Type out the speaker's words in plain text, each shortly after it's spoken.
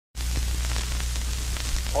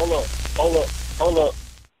hold up, hold up, hold up.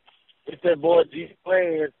 It's that boy G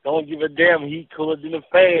Plans. Don't give a damn. He cooler than a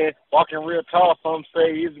fan. Walking real tall. Some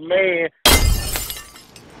say he's a man.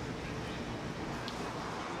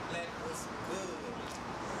 Black was good.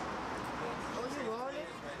 Oh, you rolling?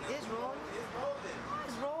 It's rolling. It's rolling.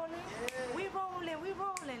 It's rolling. Yeah. We rolling. We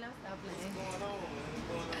rolling. Let's stop What's playing. going on? What's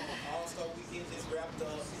going on? All-Star Weekend just wrapped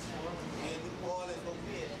up. In New Orleans, what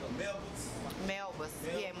we had? Melbourne's. Melba's.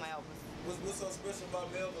 Yeah, Melba's. What's so special about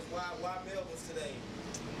Melbourne's? Why Melbourne's today?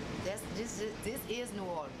 This is New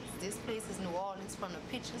Orleans. This place is New Orleans from the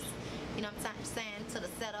pictures, you know what I'm saying, to the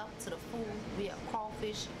setup, to the food. We have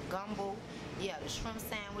crawfish, gumbo, yeah, the shrimp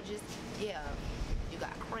sandwiches, yeah, you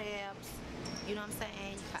got crabs, you know what I'm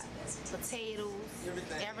saying, you got potatoes,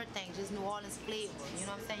 everything, just New Orleans flavor, you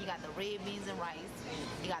know what I'm saying, you got the red beans and rice,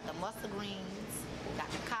 you got the mustard greens, you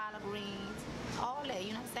got the collard greens, all that,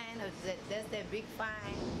 you know what I'm saying, that's that big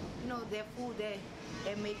fine, you know, that food that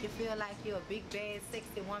make you feel like you're a big, bad,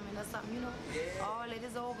 sexy woman or something, you know? Yeah. All it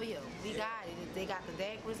is over here. We got it. They got the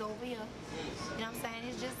daiquiris over here. You know what I'm saying?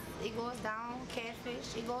 It's just, it goes down,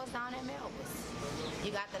 catfish, it goes down at Melba's. You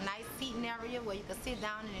got the nice seating area where you can sit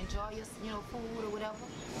down and enjoy your, you know, food or whatever.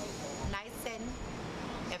 Nice setting.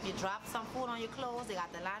 If you drop some food on your clothes, they got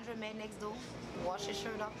the laundromat next door. Wash your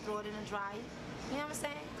shirt up, throw it in the dryer. You know what I'm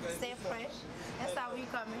saying? Stay fresh. That's how we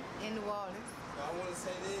coming in New Orleans. I want to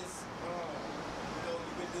say this.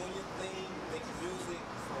 You've been doing your thing, making music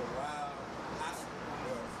for a while.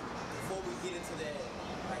 Before we get into that,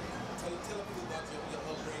 like, tell people about your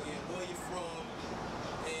upbringing, where you're from,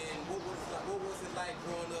 and what was it like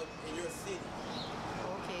growing up in your city?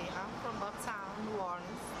 Okay, I'm from Uptown, New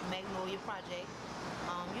Orleans, Magnolia Project.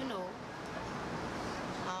 You know,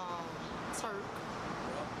 Turk.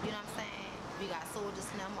 You know what I'm saying? We got Soldier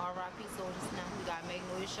Slim, R.I.P. Soldier Slim. We got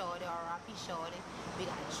Magnolia Shorty, R.I.P. Shorty. We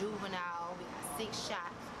got Juvenile. We got Six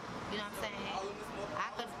Shot. You know what I'm saying?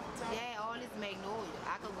 All this Magnolia.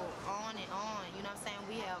 I could go on and on. You know what I'm saying?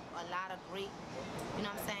 We have a lot of great, you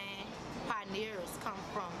know what I'm saying, pioneers come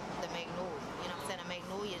from the Magnolia. You know what I'm saying? The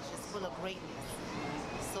Magnolia is just full of greatness.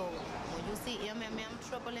 So when you see MMM,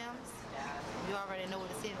 Triple M's, you already know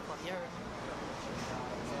what it's in for. You heard me?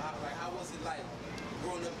 So how was it like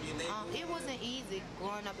growing up in your neighborhood? It wasn't easy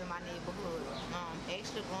growing up in my neighborhood.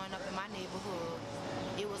 Actually, growing up in my neighborhood,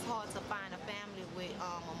 it was hard to find a family with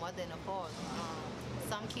a mother and a father.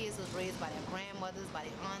 Some kids was raised by their grandmothers, by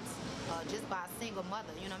their aunts, just by a single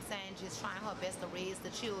mother, you know what I'm saying, just trying her best to raise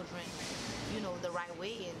the children, you know, the right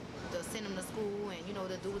way and to send them to school and, you know,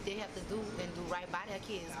 to do what they have to do and do right by their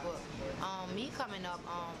kids. But me coming up,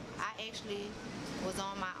 I actually was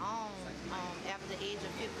on my own after the age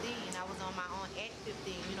of 15. I was on my own at 15.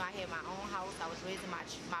 You know, I had my own house. I was raising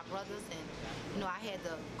my brothers, and, you know, I had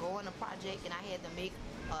to go on a project and I had to make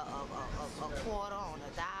a quarter on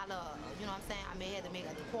a dollar, you know what I'm saying? I had to make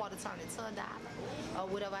a quarter turn into a dollar, or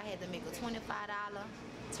whatever. I had to make a $25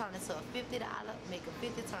 turn into a $50, make a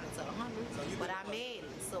 50 turn into a 100. But I made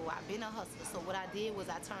it, so I've been a hustler. So what I did was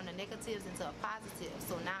I turned the negatives into a positive.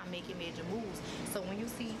 So now I'm making major moves. So when you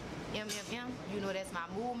see MMM, you know that's my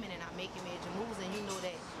movement, and I'm making major moves, and you know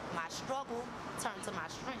that my struggle turned to my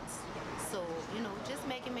strengths. So, you know, just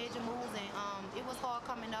making major moves, and it was hard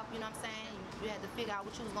coming up, you know what I'm saying? You had to figure out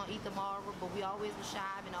what you was gonna eat tomorrow, but we always were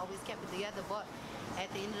shy and always kept it together. But at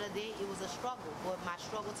the end of the day, it was a struggle, but my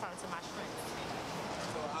struggle turned to my strength.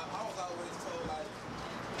 So I was always told, like,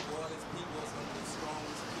 boy, these people are some of the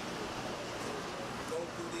strongest people. So go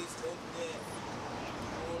through this, go through that.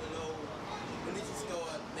 I want to know, when did you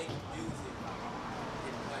start making music?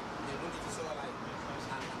 And, like, when did you start, like,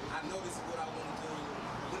 I know this is what I want to do.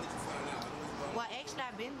 When did you find out? Well, actually,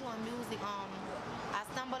 I've been doing music. I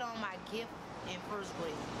stumbled on my gift in first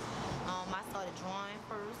grade. I started drawing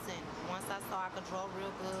first, and once I saw I could draw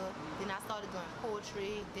real good, then I started doing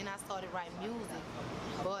poetry, then I started writing music.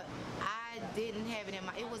 But I didn't have it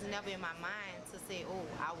it was never in my mind to say, oh,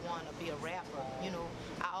 I want to be a rapper. You know,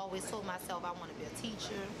 I always told myself I want to be a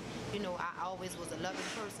teacher. You know, I always was a loving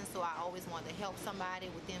person, so I always wanted to help somebody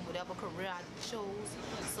within whatever career I chose.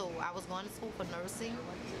 So I was going to school for nursing.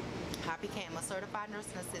 I became a certified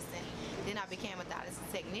nursing assistant. Then I became a dialysis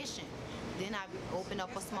technician. Then I opened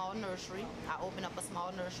up a small nursery.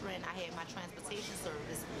 And I had my transportation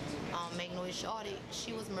service. Magnolia Shorty,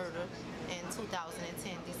 she was murdered in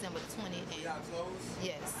 2010, December 20th.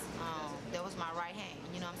 Yes, that was my right hand,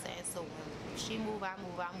 you know what I'm saying? So when she moved, I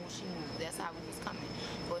moved, she moved. That's how we was coming.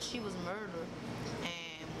 But she was murdered,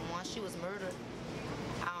 and once she was murdered,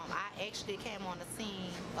 I actually came on the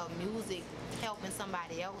scene of music, helping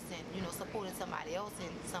somebody else and, you know, supporting somebody else,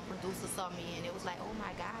 and some producers saw me and it was like, oh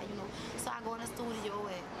my God, you know. So I go in the studio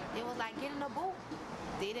and it was like, get in in a booth.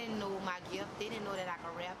 They didn't know my gift. They didn't know that I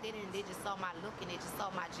could rap. They just saw my look and they just saw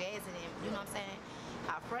my jazz and you know what I'm saying?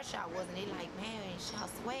 How fresh I was, and they like, man, she a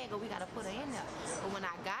swagger, we gotta put her in there. But when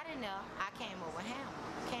I got in there, I came over hammer.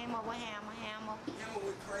 Hammer. Hammer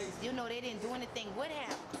went crazy. You know, they didn't do anything with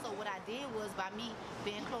hammer. So what I did was, by me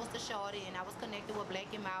being close to Shorty, and I was connected with Black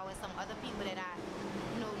and Mao and some other people that I,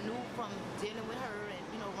 you know, knew from dealing with her and,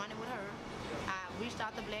 you know, running with her. I reached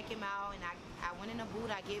out to Black and Mao, and I went in the booth,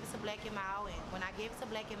 I gave it to Black and Mao, and when I gave it to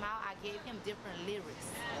Black and Mao, I gave him different lyrics.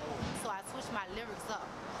 So I switched my lyrics up.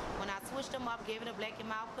 When I switched them up, gave it to Black and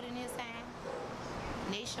Mao, put it in his hand,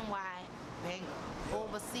 nationwide, banger.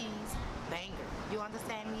 Overseas, banger. You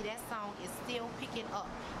understand me? That song is still picking up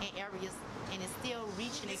in areas and it's still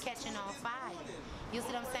reaching and catching on fire. You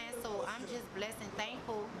see what I'm saying? So I'm just blessed and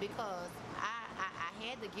thankful because I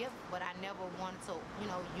had the gift, but I never wanted to, you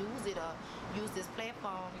know, use it or use this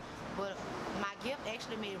platform. But my gift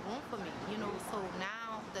actually made room for me, you know. So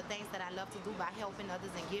now the things that I love to do by helping others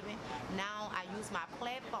and giving, now I use my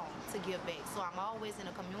platform to give back. So I'm always in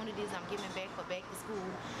the communities. I'm giving back for back to school.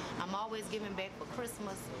 I'm always giving back for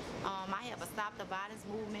Christmas. I have a Stop the Violence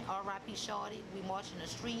movement, R.I.P. Shorty. We march in the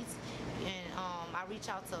streets, and I reach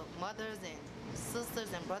out to mothers and sisters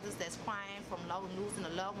and brothers that's crying from losing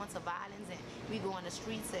a loved one to violence, and we go in the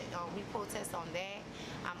streets and we protest on that.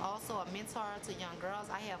 I'm also a mentor to young girls.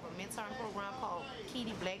 I have a mentoring program called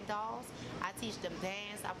Keedy Black Dolls. I teach them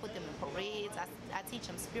dance, I put them in parades, I teach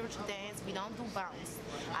them spiritual dance. We don't do bounce.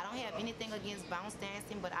 I don't have anything against bounce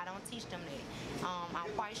dancing, but I don't teach them that.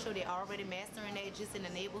 I'm quite sure they're already mastering that just in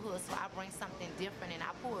the neighborhood, so I bring something different and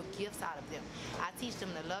I pull gifts out of them. I teach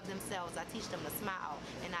them to love themselves, I teach them to smile,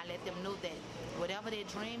 and I let them know that whatever their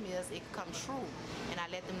dream is, it can come true. And I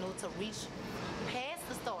let them know to reach past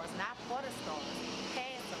the stars, not for the stars,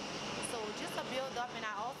 past them. So just to build up, and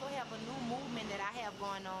I also have a new movement that I have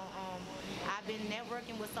going on. I've been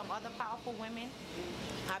networking with some other powerful women.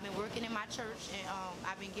 I've been working in my church, and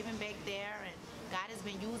I've been giving back there, and God has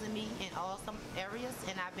been using me in some areas,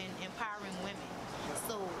 and I've been empowering women.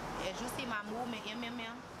 So as you see my movement,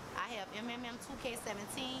 MMM, I have MMM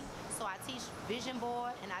 2K17, so I teach vision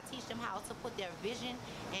board, and I teach them how to put their vision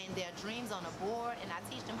and their dreams on a board, and I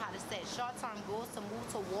teach them how to set short-term goals to move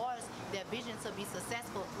towards their vision to be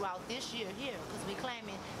successful throughout this year here, because we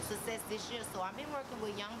claiming success this year. So I've been working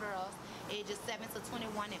with young girls ages 7 to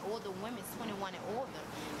 21 and older women 21 and older,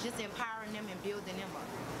 just empowering them and building them up.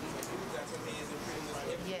 You got your hands in pretty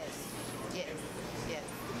much everything. Yes.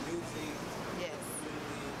 Music. Yes.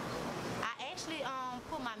 I actually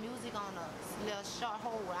put my music on a little short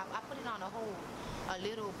hold. I put it on a hold a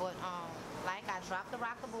little, but like I dropped the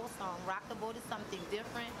Rock the Boat song. Rock the Boat is something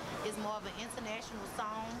different. It's more of an international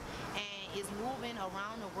song, and it's moving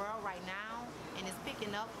around the world right now, and it's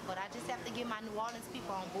picking up. But I just have to get my New Orleans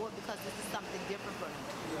people on board because this is something different for them.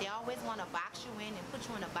 They always want to box you in and put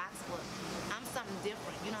you in a box, but I'm something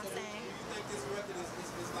different. You know what I'm saying? You think this record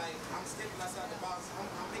is like, I'm stepping outside the box, I'm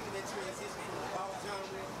making that transition about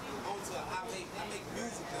genre onto I make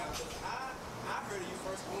music now, because I heard of you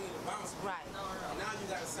first only in the bounce. Right. And now you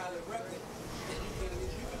got a solid record, and you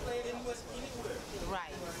can play it anywhere.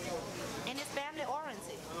 Right. And it's family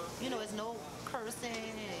oriented. You know, it's no cursing,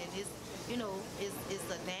 and it's, you know, it's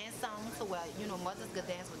a dance song to where, you know, mothers could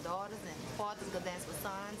dance with daughters and fathers could dance with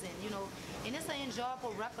sons, and, you know, and it's an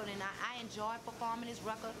enjoyable record, and I enjoy performing this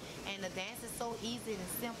record, and the dance is so easy and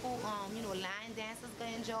simple. You know, line dancers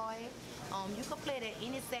can enjoy it. You can play it at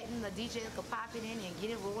any setting. The DJ could pop it in and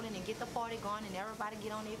get it rolling and get the party going, and everybody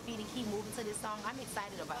get on their feet and keep moving to this song. I'm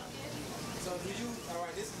excited about it. So do you,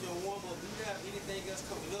 alright, this is your warm-up, do you have anything else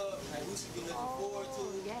coming up, like we should be looking forward to?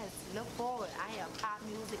 Yes, look forward. I have pop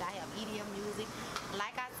music, I have EDM music.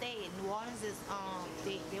 Like I said, New Orleans is,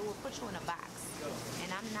 they will put you in a box, and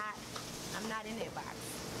I'm not in that box.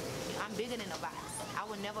 I'm bigger than a box. I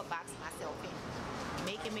would never box myself in.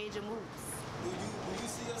 Making major moves. Do you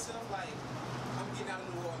see yourself like, I'm getting out of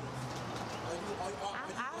New Orleans?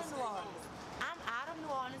 I'm out of New Orleans. I'm out of New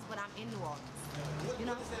Orleans, but I'm in New Orleans. What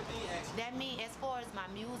does that mean, actually? That means, as far as my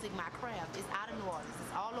music, my craft, it's out of New Orleans.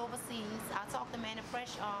 It's all overseas. I talked to Manny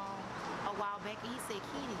Fresh a while back, and he said,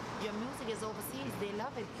 Keedy, your music is overseas. They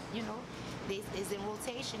love it. You know, it's in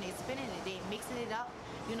rotation. They're spinning it. They're mixing it up.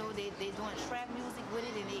 You know, they're doing trap music with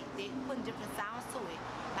it, and they putting different sounds to it.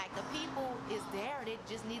 Like, the people is there. They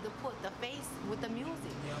just need to put the face with the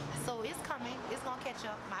music. So it's coming. It's gonna catch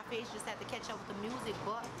up. My face just had to catch up with the music.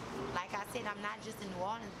 But like I said, I'm not just in New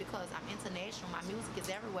Orleans because I'm international. My music is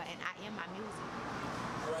everywhere, and I am my music.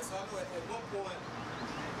 All right. So I know at one point,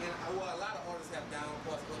 and well, a lot of artists have down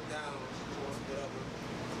parts, up down parts, whatever.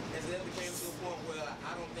 Has it ever came to a point where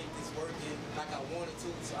I don't think this working like I wanted to,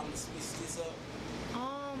 so I'm gonna switch this up?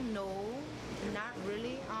 No, not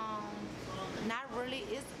really. Not really.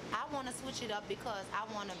 I want to switch it up because I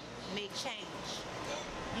want to make change.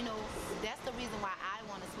 You know, that's the reason why I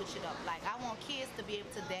want to switch it up. Like, I want kids to be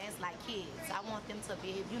able to dance like kids. I want them to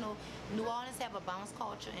be able, you know, New Orleans have a bounce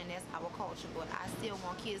culture, and that's our culture, but I still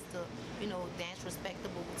want kids to, you know, dance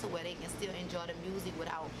respectable to where they can still enjoy the music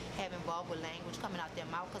without having vulgar language coming out their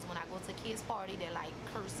mouth. Because when I go to kids' party, they're like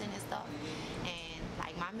cursing and stuff. And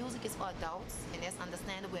like, my music is for adults, and that's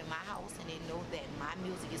understandable in my house, and they know that my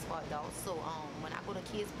music is for adults. So when I go to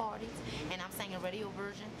kids' parties and I'm singing radio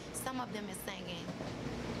version, some of them is singing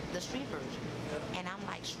the street version, and I'm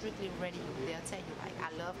like strictly radio. They'll tell you, like,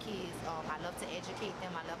 I love kids, I love to educate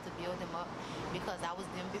them, I love to build them up, because I was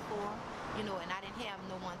them before, you know, and I didn't have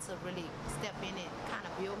no one to really step in and kind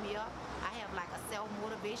of build me up. I have like a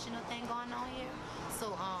self-motivational thing going on here,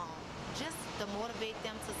 so just to motivate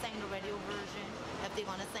them to sing the radio version if they're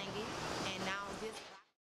gonna sing it. And now